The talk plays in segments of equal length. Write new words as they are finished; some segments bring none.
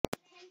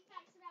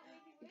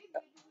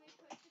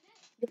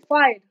You're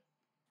fired.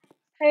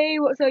 Hey,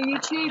 what's up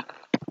YouTube?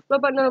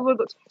 Roblox, no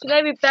Roblox.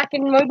 Today we're back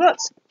in Roblox.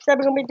 Today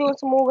we're going to be doing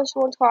some more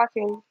restaurant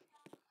tycoon.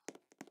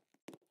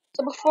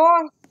 So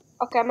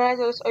okay, I might as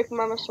well just open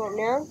my restaurant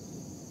now.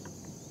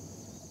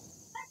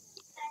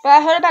 But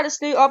I heard about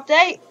this new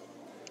update.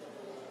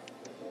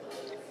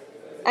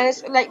 And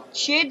it's like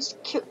kids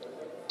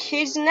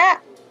and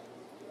that.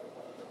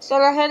 So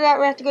I heard that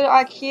we have to go to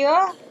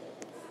IKEA.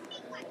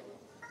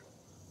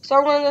 So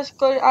I'm going to just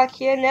go to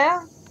IKEA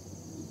now.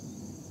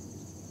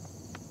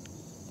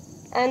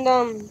 And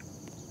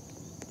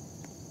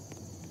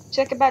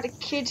check about the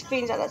kids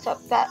things that's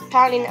up, that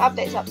apparently the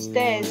update's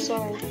upstairs,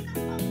 so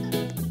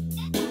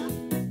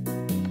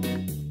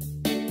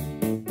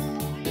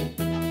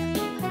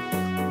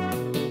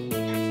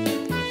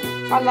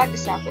I like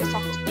this outfit, this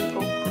outfit's pretty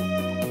cool.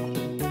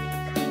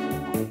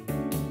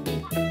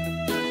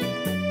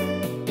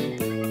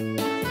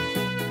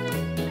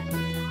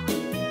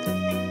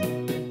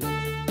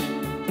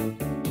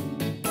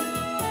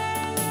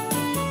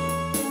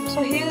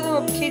 So here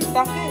are the kids'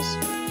 buckets.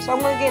 So I'm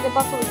going to get the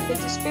bucket with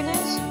fidget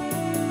spinners.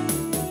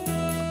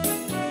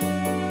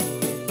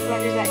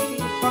 Like there's like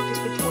huge buckets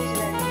with toys in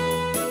it.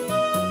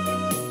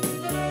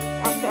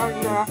 I don't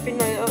know, I think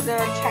they'll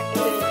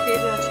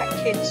attract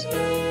kids.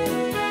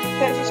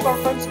 Purchase for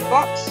 $100.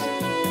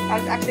 I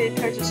actually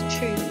purchased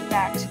 2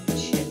 bags of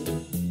shit.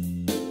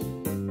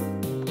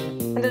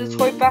 And there's a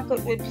toy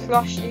bucket with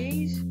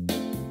plushies.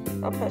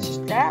 I'll purchase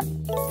that.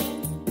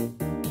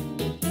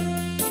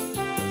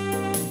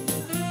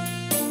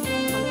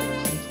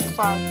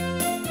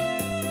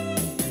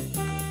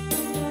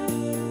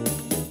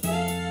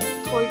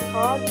 Toy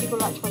card, people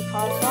like toy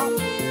cards up.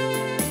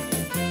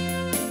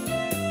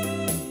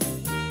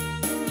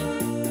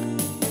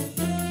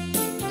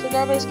 So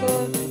now we're just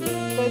gonna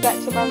go back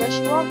to my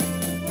restaurant.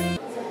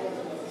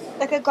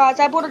 Okay guys,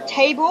 I bought a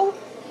table,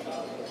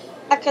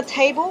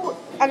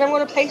 and I'm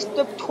gonna place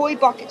the toy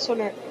buckets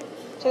on it.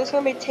 So there's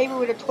gonna be a table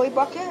with a toy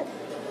bucket.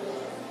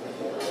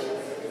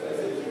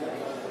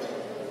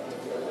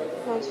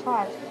 No, it's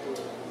 5.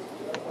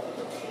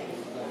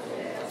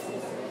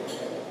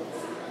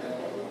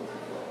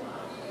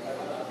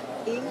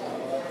 E.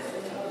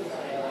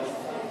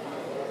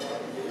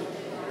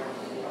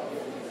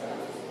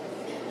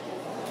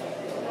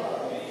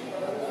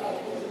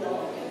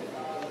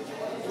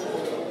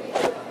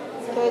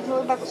 So the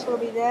toy bucket's gonna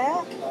be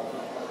there.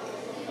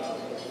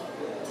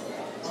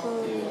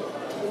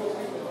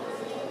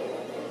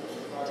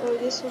 So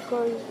this will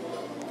go.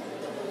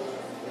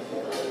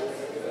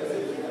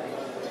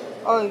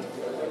 Oh, you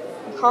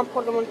can't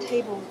put them on the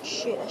table.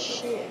 Shit, that's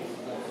shit.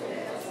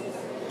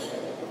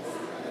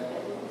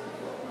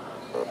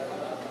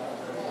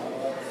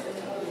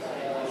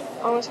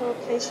 I'm just gonna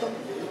place them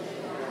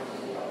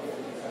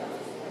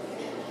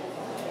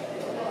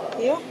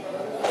here.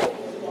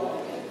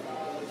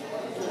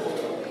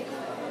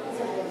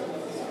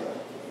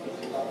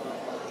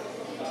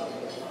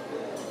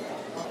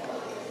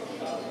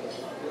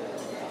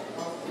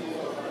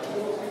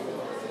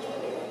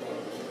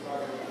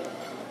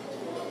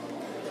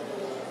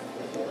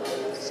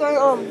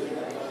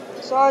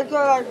 So I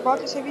got like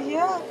buckets over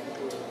here.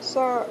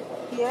 So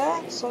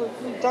yeah, so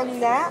we've done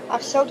that.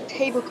 I've sold the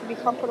table because we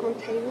can't put them on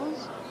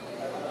tables.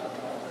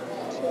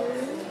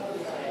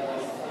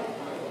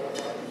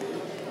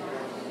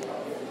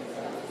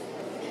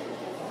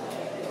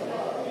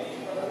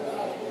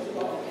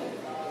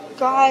 2.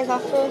 Guys, our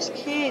first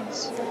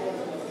kids.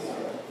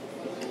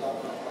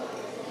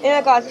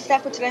 Anyway guys, that's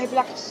that for today. Hope you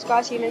like and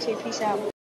subscribe. See you next week. Peace out.